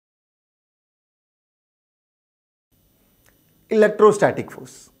electrostatic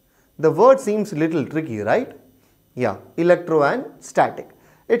force. The word seems little tricky, right? Yeah, electro and static.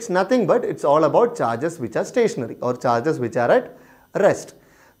 It's nothing but it's all about charges which are stationary or charges which are at rest.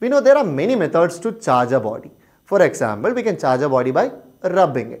 We know there are many methods to charge a body. For example, we can charge a body by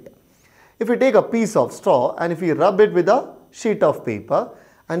rubbing it. If we take a piece of straw and if we rub it with a sheet of paper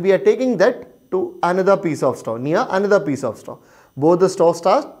and we are taking that to another piece of straw, near another piece of straw, both the straw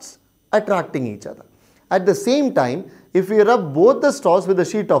starts attracting each other. At the same time, if we rub both the straws with a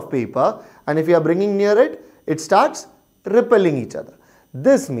sheet of paper and if we are bringing near it, it starts repelling each other.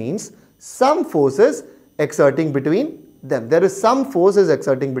 This means some force is exerting between them. There is some force is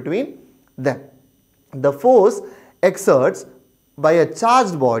exerting between them. The force exerts by a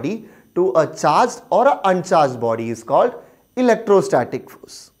charged body to a charged or an uncharged body is called electrostatic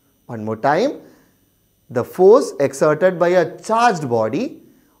force. One more time. The force exerted by a charged body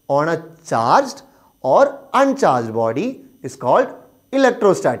on a charged or uncharged body is called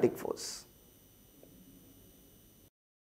electrostatic force.